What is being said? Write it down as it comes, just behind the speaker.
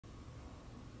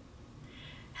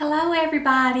Hello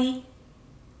everybody.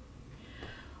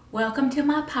 Welcome to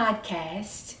my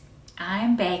podcast.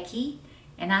 I'm Becky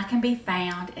and I can be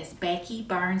found as Becky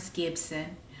Burns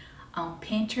Gibson on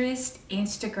Pinterest,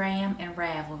 Instagram, and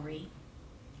Ravelry.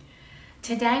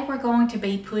 Today we're going to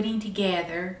be putting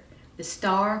together the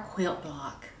star quilt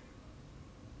block.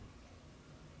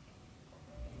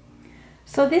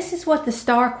 So this is what the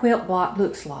star quilt block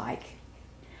looks like.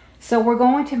 So we're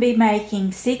going to be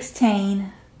making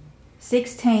 16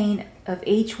 of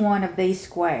each one of these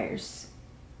squares.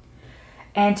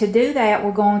 And to do that,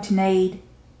 we're going to need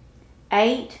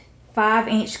 8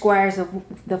 5-inch squares of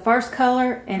the first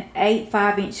color and 8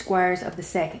 5-inch squares of the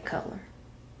second color.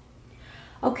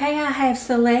 Okay, I have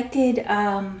selected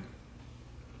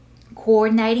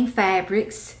coordinating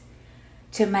fabrics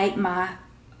to make my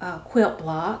quilt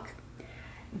block.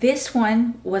 This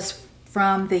one was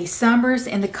from the Summers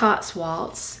in the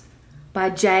Cotswolds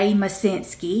by J.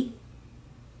 Masinski.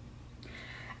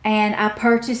 And I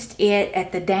purchased it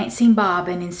at the Dancing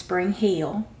Bobbin in Spring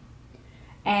Hill.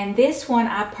 And this one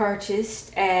I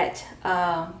purchased at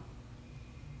the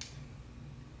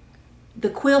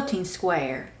Quilting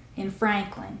Square in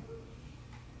Franklin.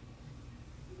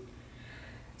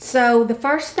 So the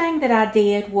first thing that I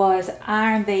did was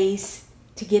iron these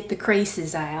to get the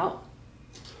creases out.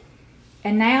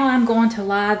 And now I'm going to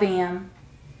lie them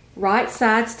right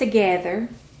sides together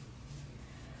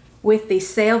with the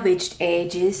selvaged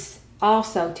edges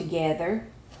also together.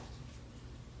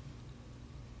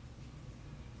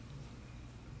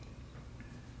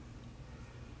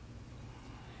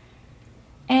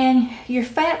 And your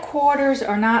fat quarters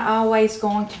are not always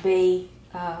going to be,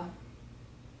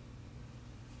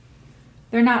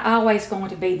 they're not always going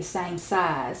to be the same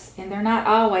size, and they're not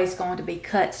always going to be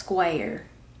cut square.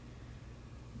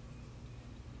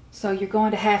 So you're going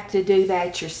to have to do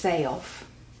that yourself.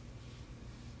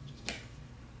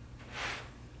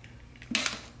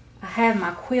 I have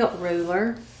my quilt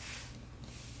ruler.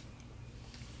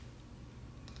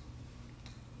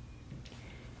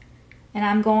 And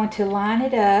I'm going to line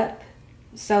it up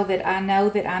so that I know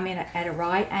that I'm at a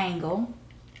right angle.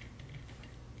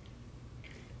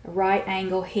 A right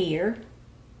angle here.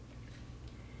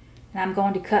 And I'm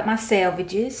going to cut my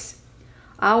selvages.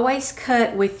 Always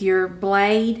cut with your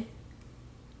blade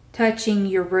touching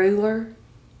your ruler.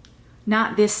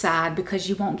 Not this side, because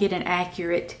you won't get an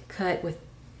accurate cut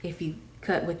if you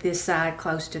cut with this side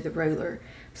close to the ruler.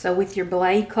 So with your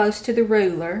blade close to the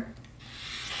ruler,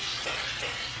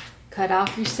 cut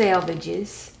off your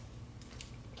selvages.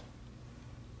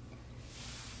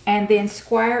 And then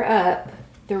square up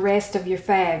the rest of your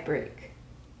fabric,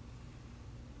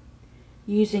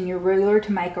 using your ruler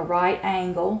to make a right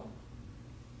angle.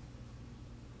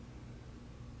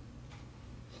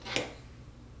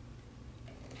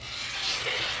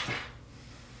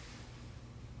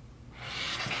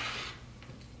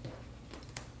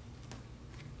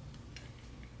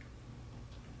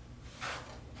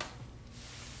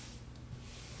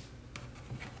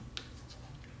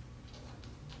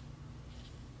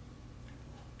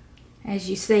 As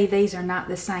you see, these are not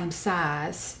the same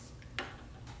size.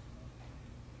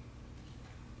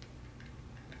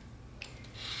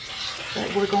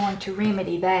 But we're going to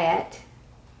remedy that.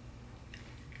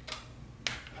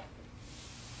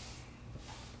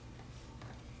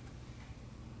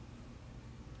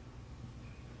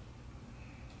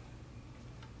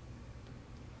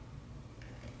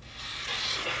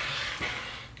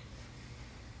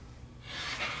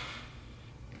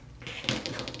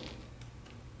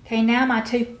 Okay, now my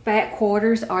two fat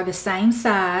quarters are the same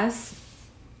size.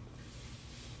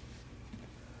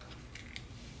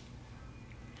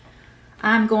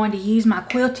 I'm going to use my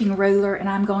quilting ruler and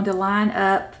I'm going to line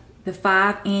up the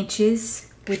 5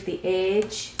 inches with the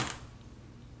edge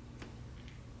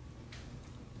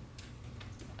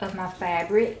of my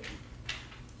fabric.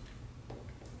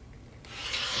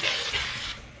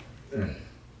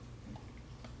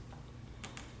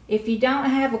 If you don't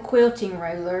have a quilting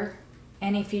ruler,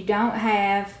 and if you don't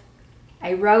have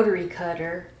a rotary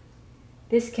cutter,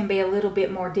 this can be a little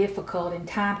bit more difficult and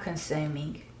time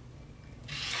consuming.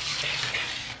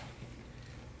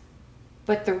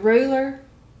 But the ruler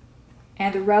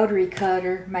and the rotary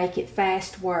cutter make it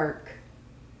fast work.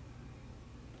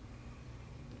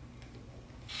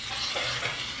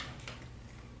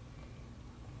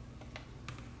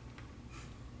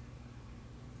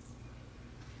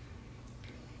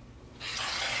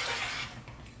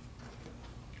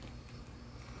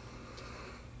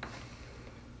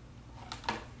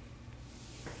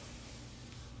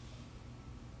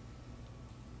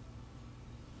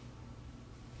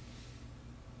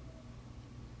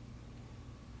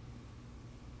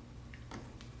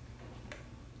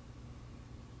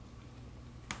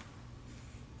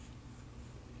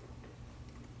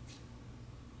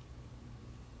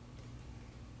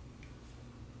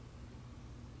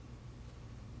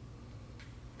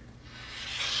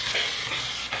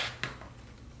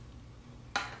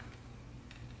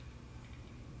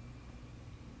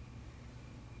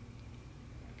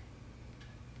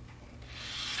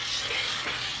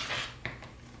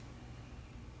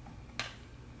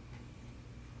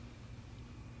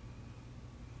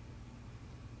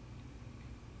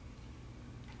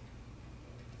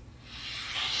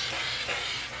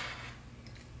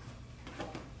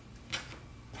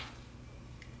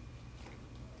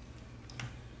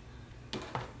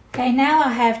 Okay, now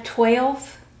I have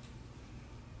 12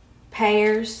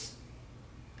 pairs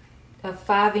of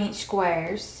 5-inch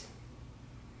squares.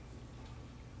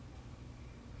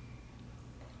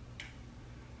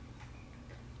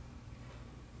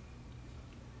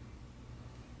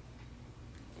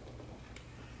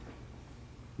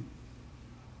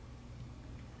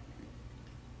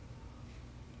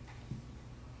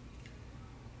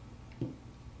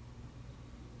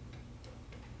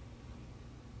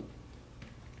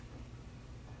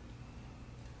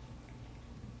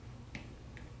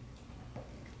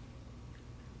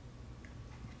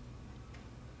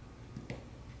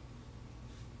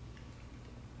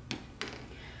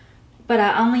 But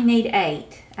I only need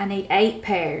 8. I need 8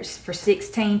 pairs for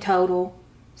 16 total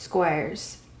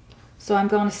squares. So I'm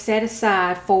going to set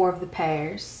aside 4 of the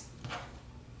pairs.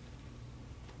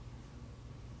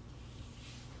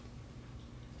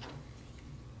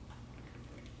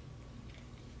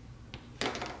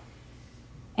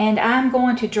 And I'm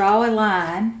going to draw a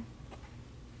line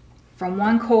from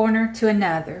one corner to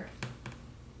another.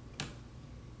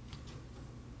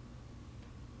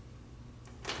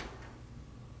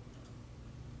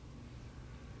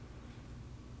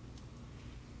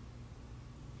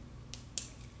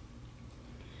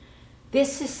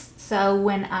 This is so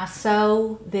when I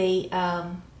sew the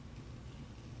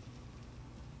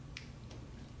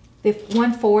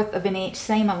 1/4 of an inch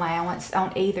seam allowance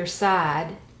on either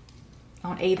side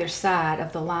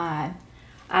of the line,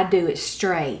 I do it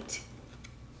straight.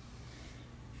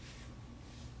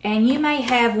 And you may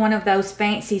have one of those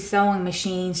fancy sewing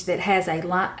machines that has a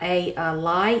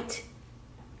light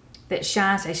that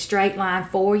shines a straight line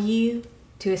for you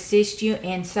to assist you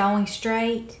in sewing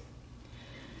straight.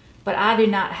 But I do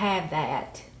not have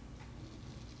that.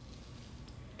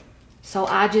 So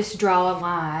I just draw a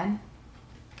line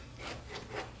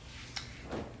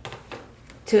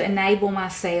to enable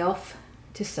myself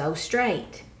to sew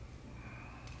straight.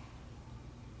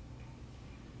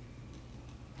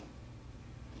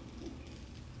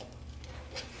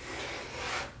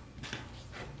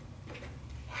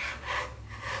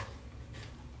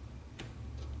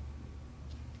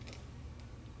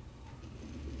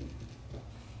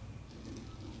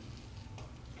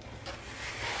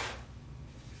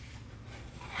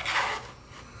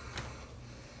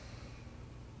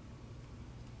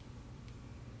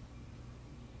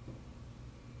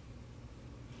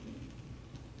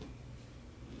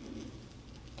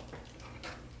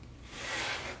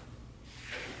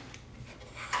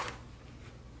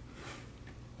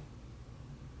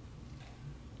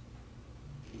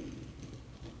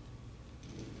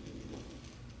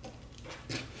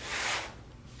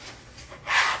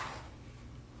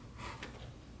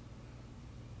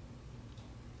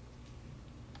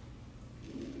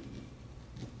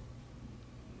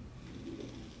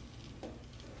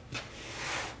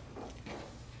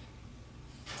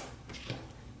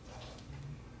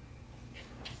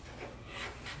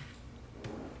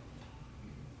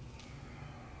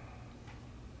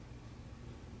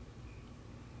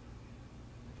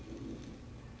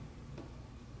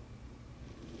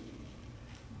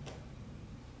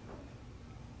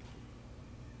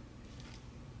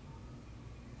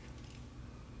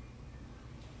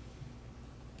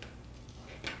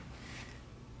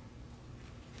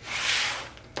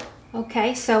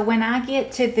 Okay, so when I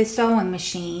get to the sewing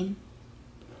machine,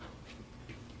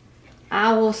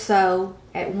 I will sew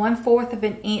at 1/4 of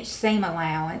an inch seam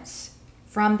allowance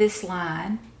from this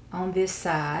line on this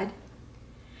side,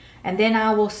 and then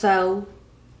I will sew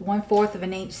 1/4 of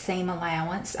an inch seam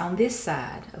allowance on this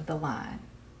side of the line.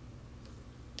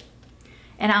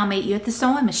 And I'll meet you at the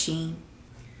sewing machine.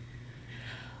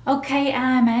 Okay,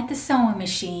 I'm at the sewing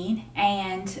machine,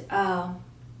 and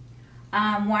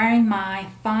I'm wearing my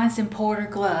Fines and Porter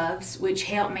gloves, which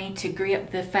help me to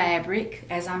grip the fabric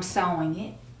as I'm sewing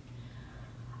it.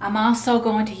 I'm also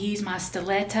going to use my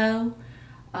stiletto.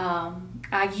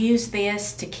 I use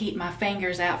this to keep my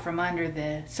fingers out from under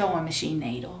the sewing machine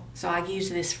needle, so I use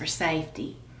this for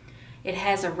safety. It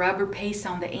has a rubber piece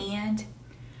on the end,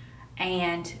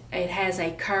 and it has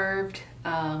a curved,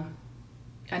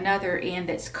 another end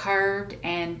that's curved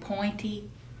and pointy.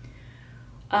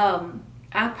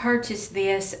 I purchased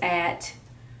this at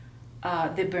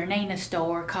the Bernina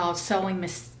store called Sewing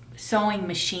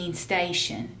Machine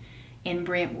Station in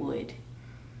Brentwood.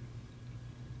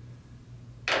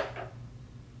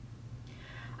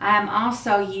 I'm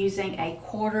also using a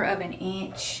 1/4 of an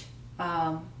inch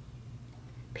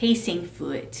piecing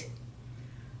foot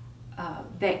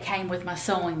that came with my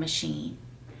sewing machine.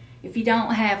 If you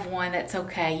don't have one, that's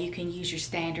okay. You can use your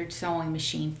standard sewing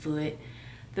machine foot.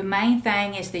 The main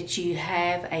thing is that you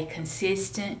have a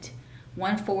consistent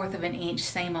 1/4 of an inch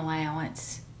seam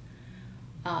allowance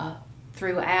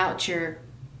throughout your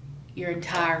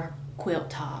entire quilt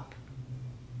top.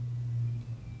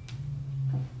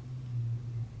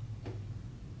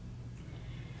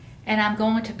 And I'm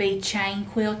going to be chain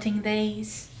quilting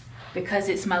these because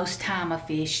it's most time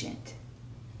efficient.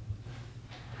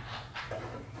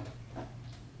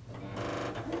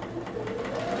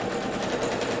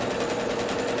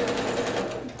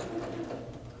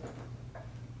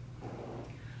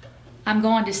 I'm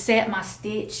going to set my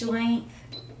stitch length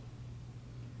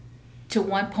to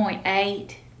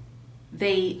 1.8.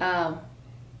 The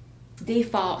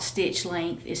default stitch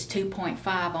length is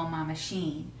 2.5 on my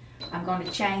machine. I'm going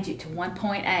to change it to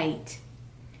 1.8.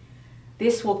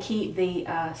 This will keep the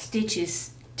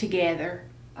stitches together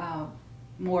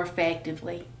more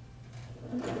effectively.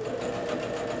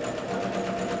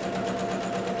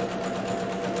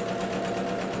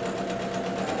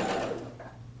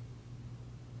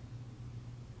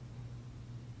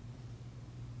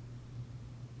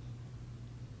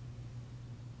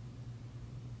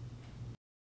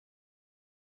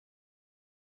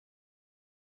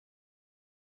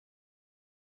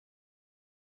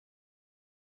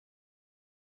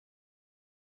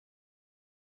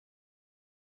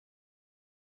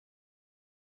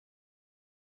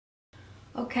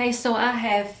 Okay, so I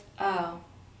have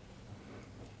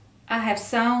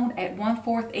sewn at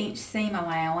 1/4 inch seam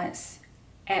allowance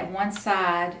at one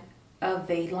side of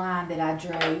the line that I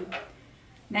drew.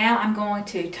 Now I'm going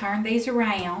to turn these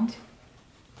around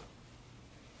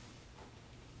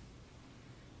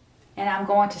and I'm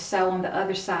going to sew on the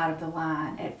other side of the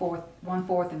line at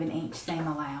 1/4 of an inch seam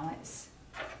allowance.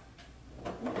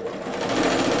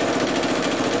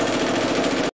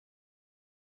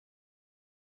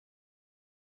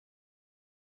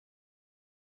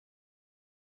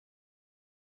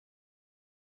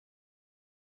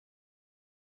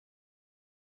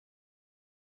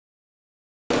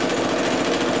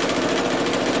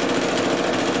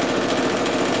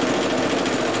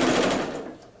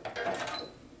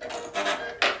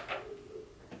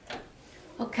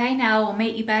 Okay, now I'll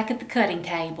meet you back at the cutting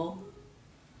table.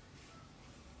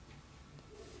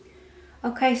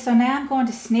 Okay, so now I'm going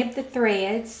to snip the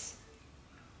threads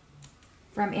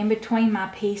from in between my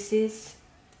pieces.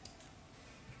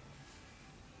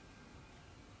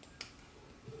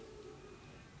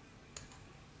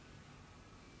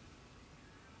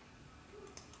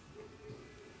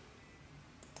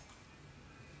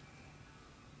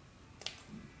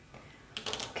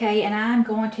 Okay, and I'm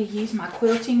going to use my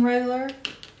quilting ruler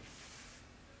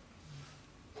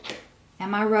and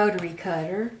my rotary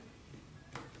cutter,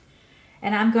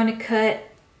 and I'm going to cut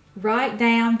right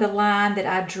down the line that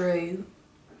I drew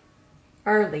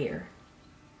earlier.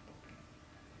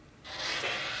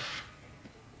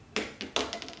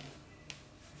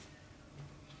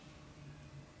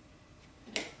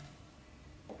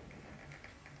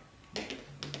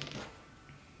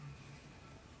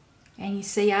 And you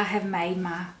see I have made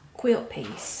my quilt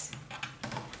piece.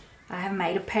 I have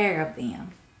made a pair of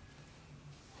them.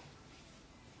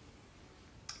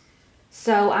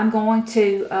 So I'm going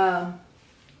to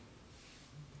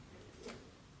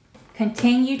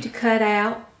continue to cut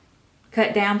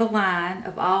down the line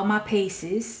of all my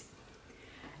pieces,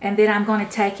 and then I'm going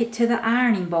to take it to the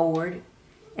ironing board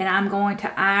and I'm going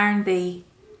to iron the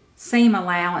seam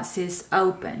allowances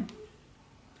open.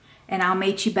 And I'll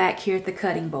meet you back here at the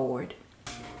cutting board.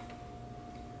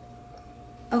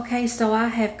 Okay, so I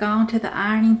have gone to the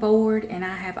ironing board and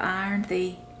I have ironed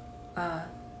the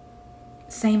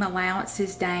seam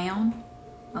allowances down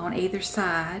on either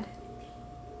side.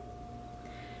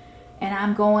 And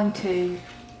I'm going to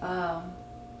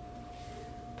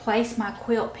place my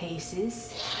quilt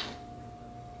pieces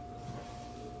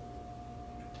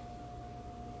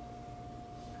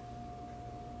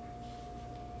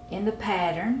in the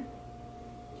pattern.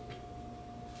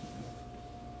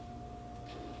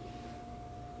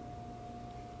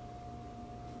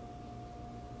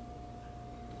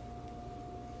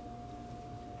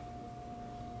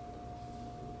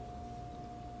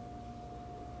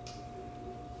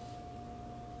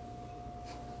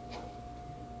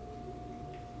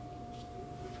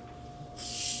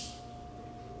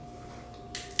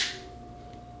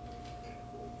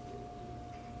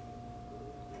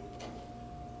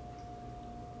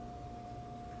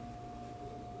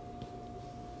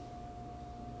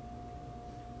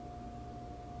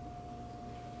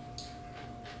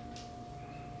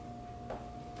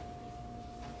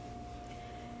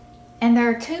 And there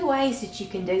are two ways that you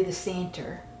can do the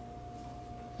center.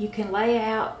 You can lay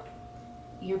out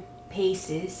your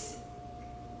pieces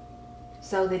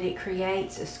so that it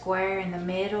creates a square in the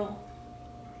middle,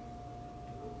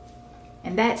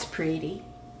 And that's pretty.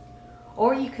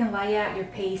 Or you can lay out your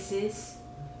pieces.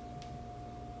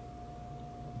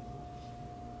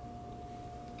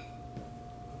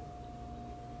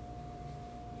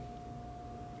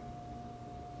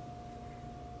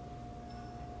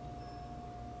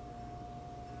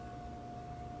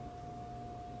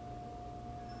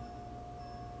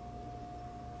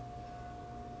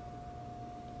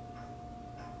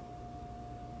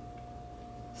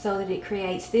 So that it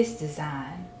creates this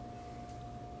design.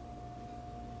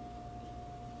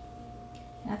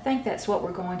 And I think that's what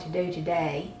we're going to do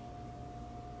today.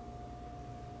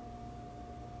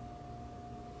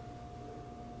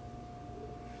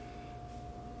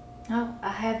 Oh, I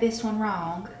have this one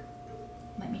wrong.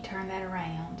 Let me turn that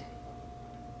around.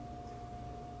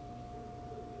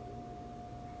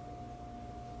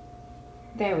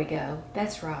 There we go.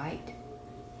 That's right.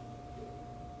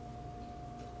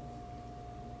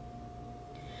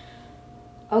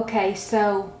 Okay,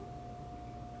 so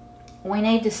we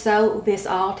need to sew this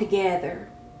all together,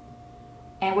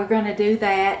 and we're going to do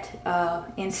that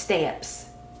in steps.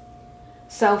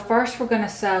 So first we're going to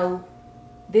sew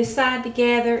this side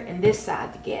together and this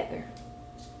side together.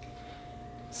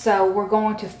 So we're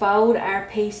going to fold our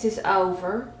pieces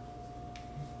over,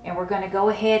 and we're going to go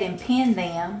ahead and pin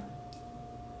them,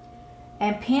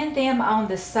 and pin them on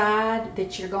the side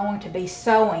that you're going to be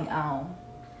sewing on.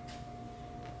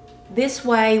 This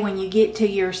way, when you get to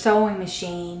your sewing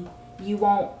machine, you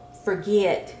won't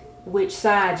forget which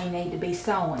side you need to be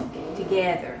sewing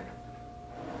together.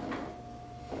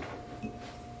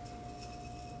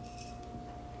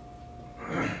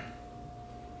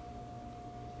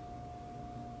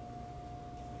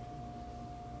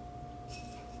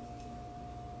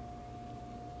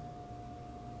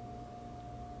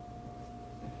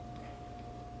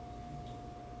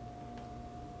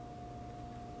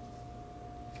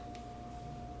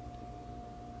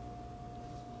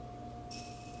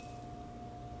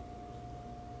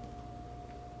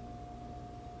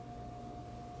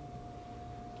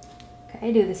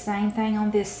 Okay, do the same thing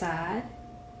on this side.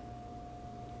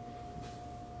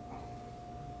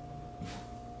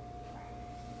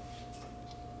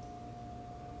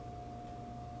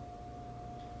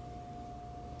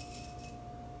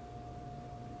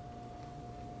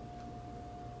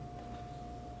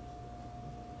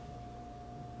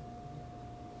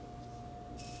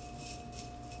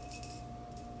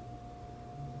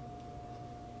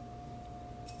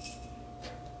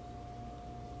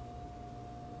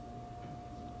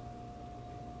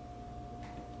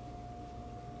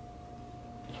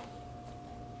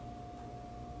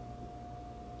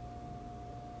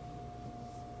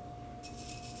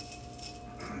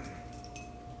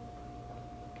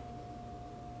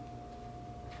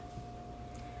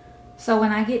 So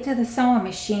when I get to the sewing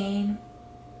machine,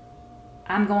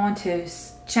 I'm going to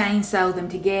chain sew them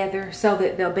together so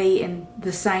that they'll be in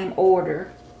the same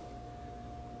order.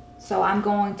 So I'm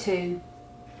going to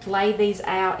lay these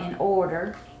out in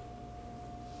order,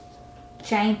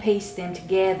 chain piece them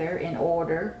together in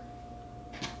order,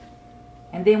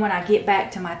 and then when I get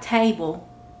back to my table,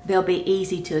 they'll be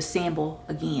easy to assemble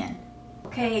again.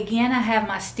 Okay, again I have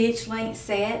my stitch length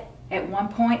set at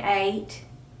 1.8.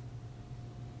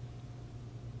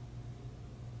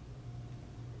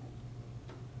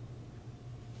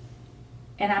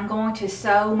 And I'm going to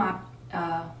sew my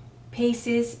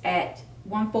pieces at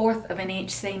 1/4 of an inch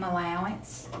seam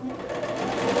allowance.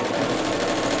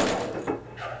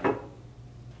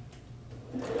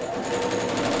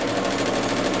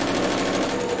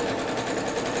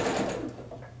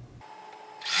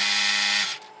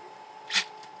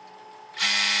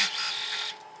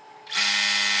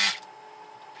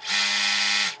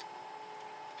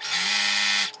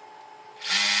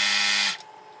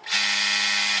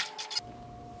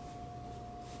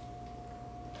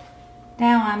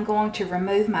 Now I'm going to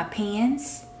remove my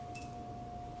pins.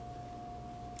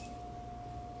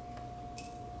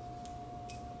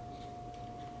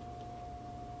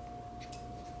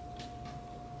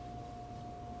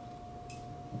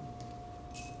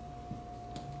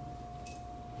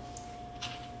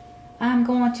 I'm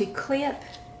going to clip,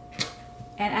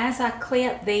 and as I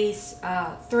clip these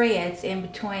threads in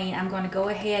between, I'm going to go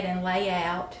ahead and lay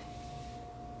out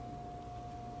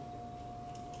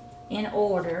in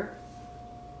order.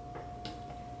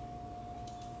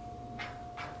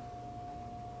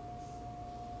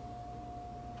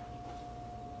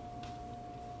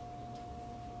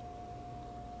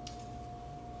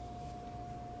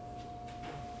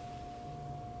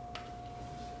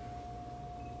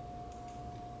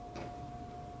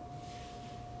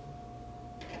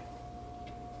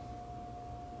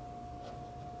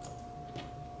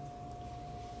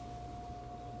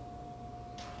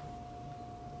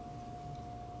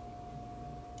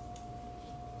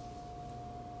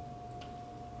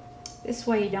 This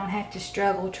way you don't have to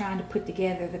struggle trying to put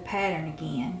together the pattern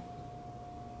again.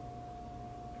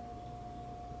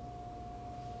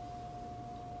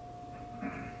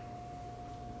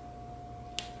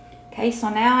 Okay, so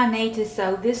now I need to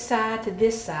sew this side to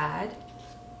this side.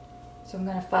 So I'm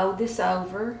going to fold this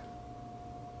over,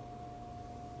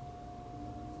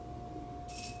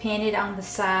 pin it on the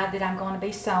side that I'm going to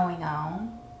be sewing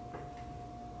on.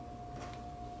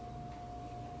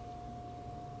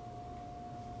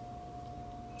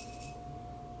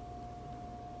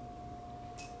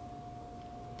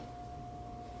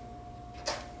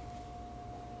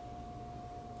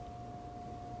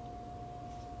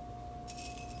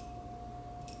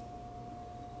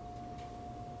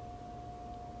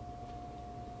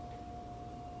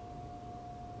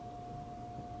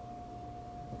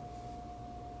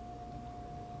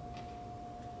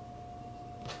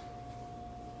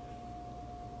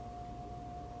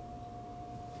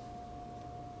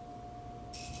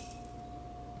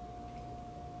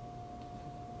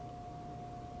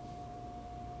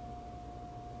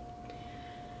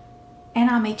 And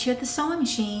I'll meet you at the sewing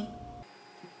machine.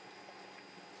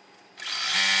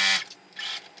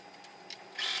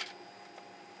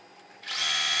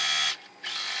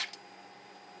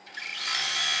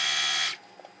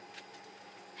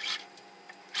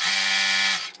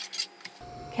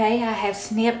 Okay, I have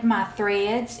snipped my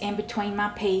threads in between my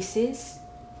pieces,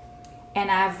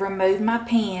 and I've removed my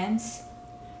pins,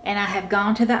 and I have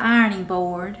gone to the ironing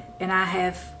board and I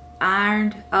have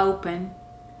ironed open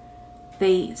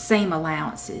the seam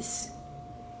allowances.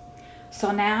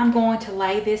 So now I'm going to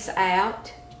lay this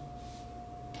out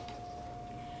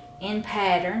in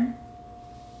pattern.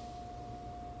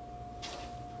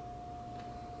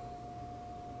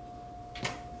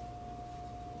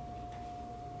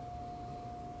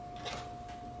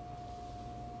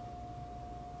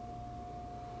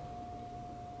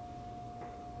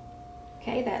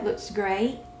 Okay, that looks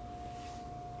great.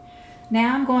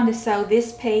 Now I'm going to sew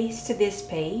this piece to this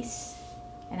piece,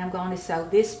 and I'm going to sew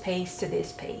this piece to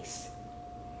this piece.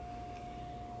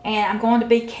 And I'm going to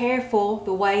be careful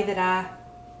the way that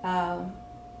I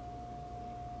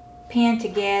pin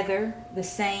together the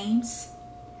seams.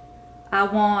 I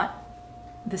want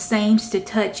the seams to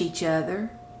touch each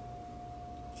other.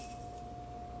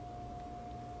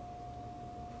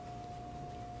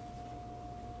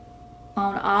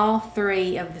 On all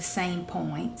three of the seam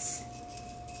points.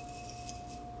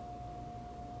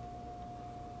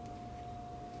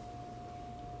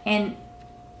 And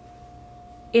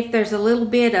if there's a little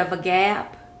bit of a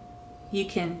gap, you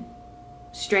can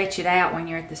stretch it out when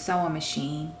you're at the sewing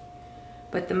machine.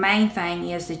 But the main thing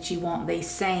is that you want these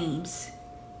seams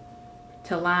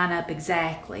to line up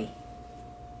exactly.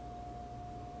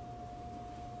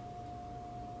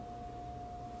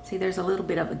 See, there's a little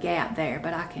bit of a gap there,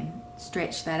 but I can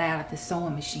stretch that out at the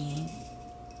sewing machine.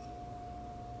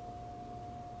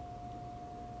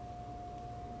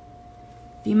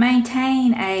 If you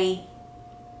maintain a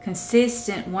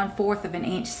consistent 1/4 of an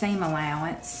inch seam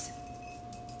allowance,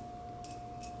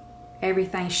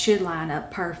 everything should line up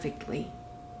perfectly.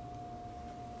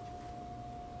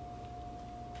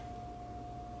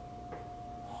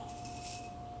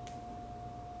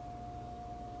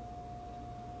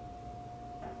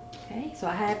 Okay, so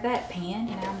I have that pinned,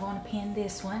 and I'm going to pin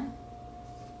this one.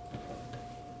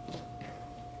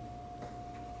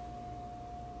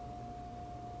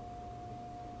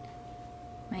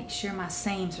 Make sure my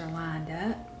seams are lined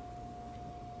up.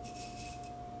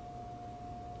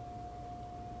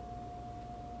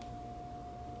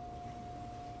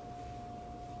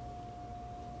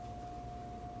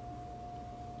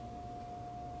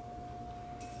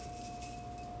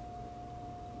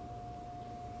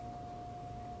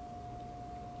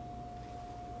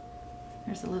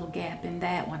 There's a little gap in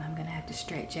that one I'm going to have to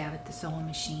stretch out at the sewing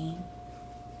machine.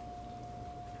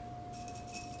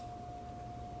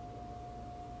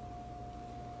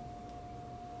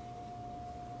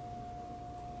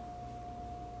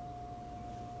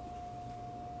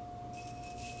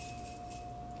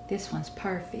 This one's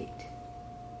perfect.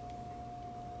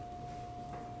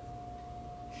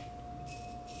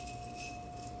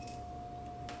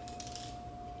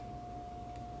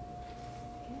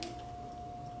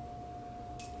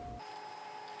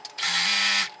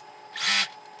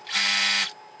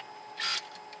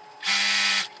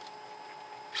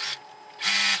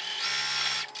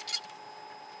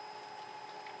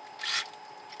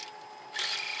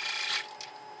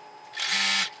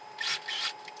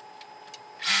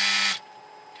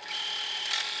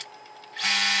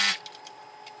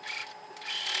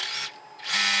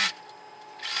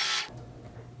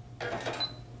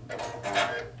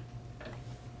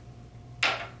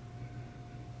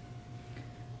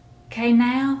 Okay,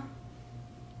 now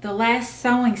the last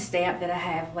sewing step that I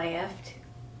have left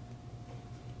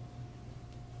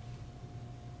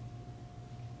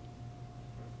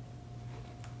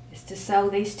is to sew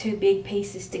these two big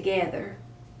pieces together.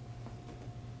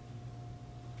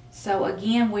 So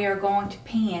again, we are going to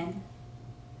pin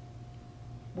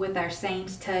with our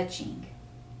seams touching.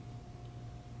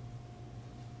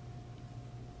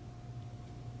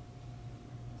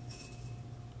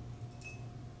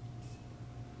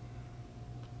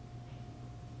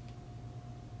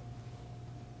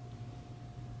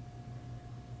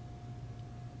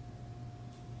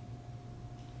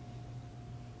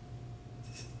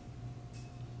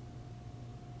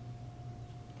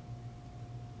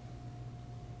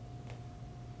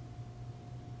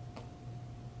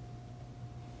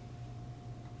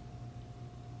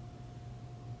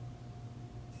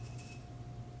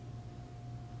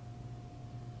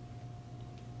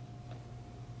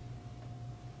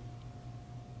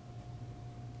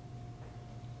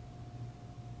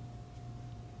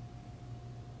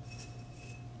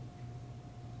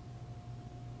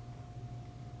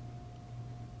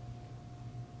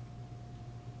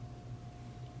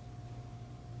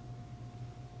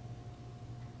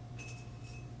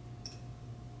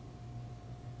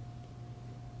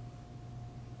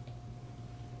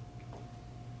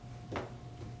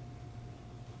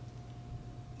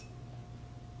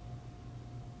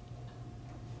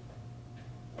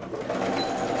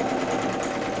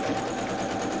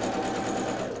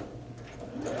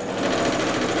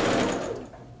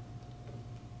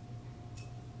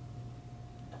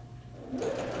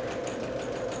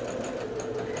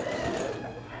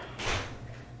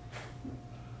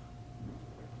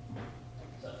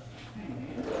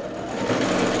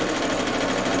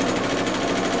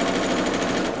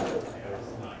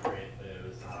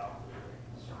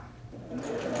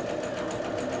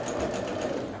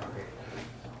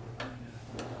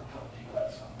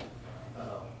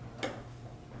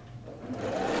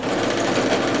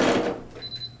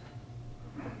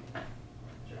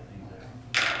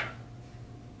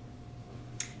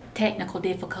 Technical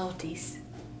difficulties.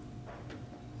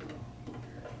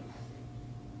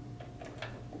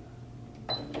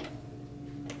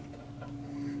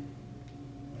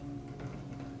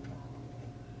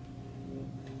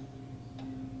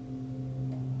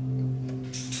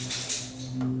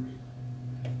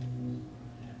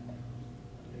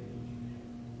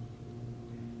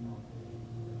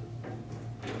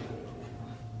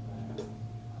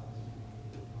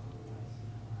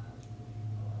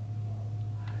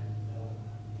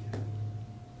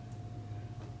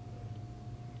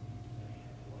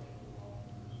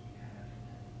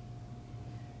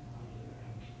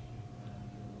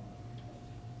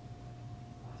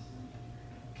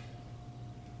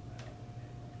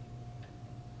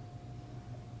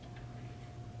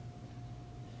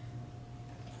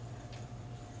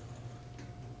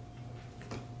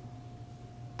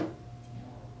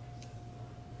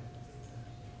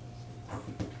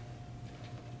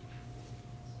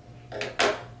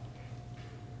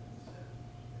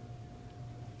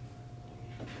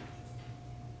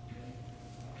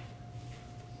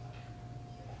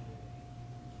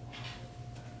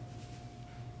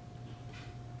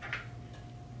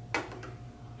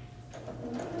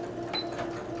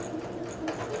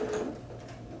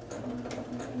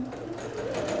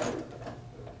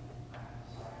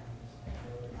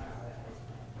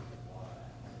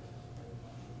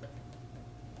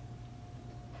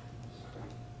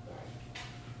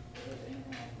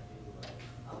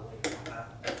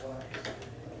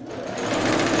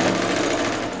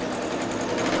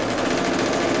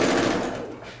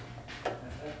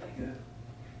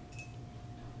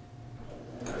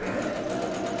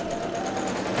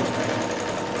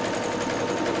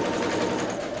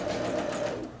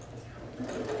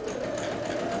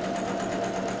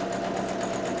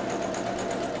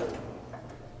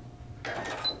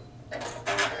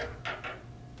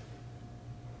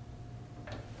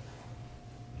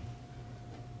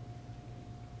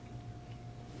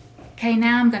 Okay,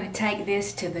 now I'm going to take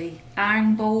this to the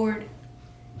ironing board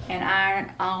and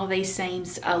iron all these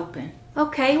seams open.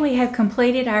 Okay, we have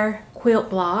completed our quilt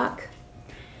block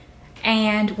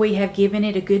and we have given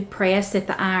it a good press at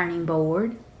the ironing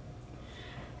board.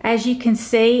 As you can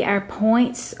see, our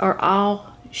points are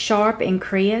all sharp and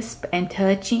crisp and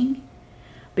touching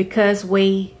because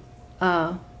we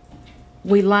lined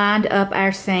up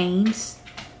our seams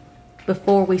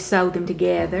before we sewed them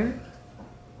together.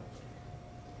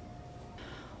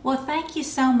 Well, thank you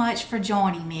so much for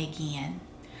joining me again.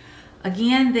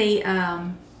 Again, the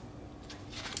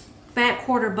fat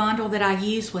quarter bundle that I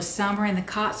used was Summer in the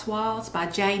Cotswolds by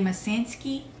Jay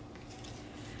Masinski.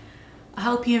 I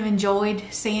hope you have enjoyed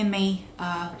seeing me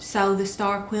sew the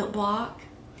star quilt block,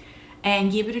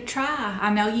 and give it a try.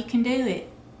 I know you can do it.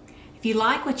 If you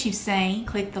like what you've seen,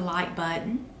 click the like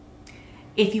button.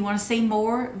 If you want to see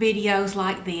more videos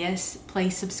like this,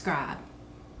 please subscribe.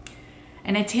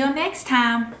 And until next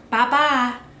time,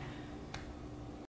 bye-bye.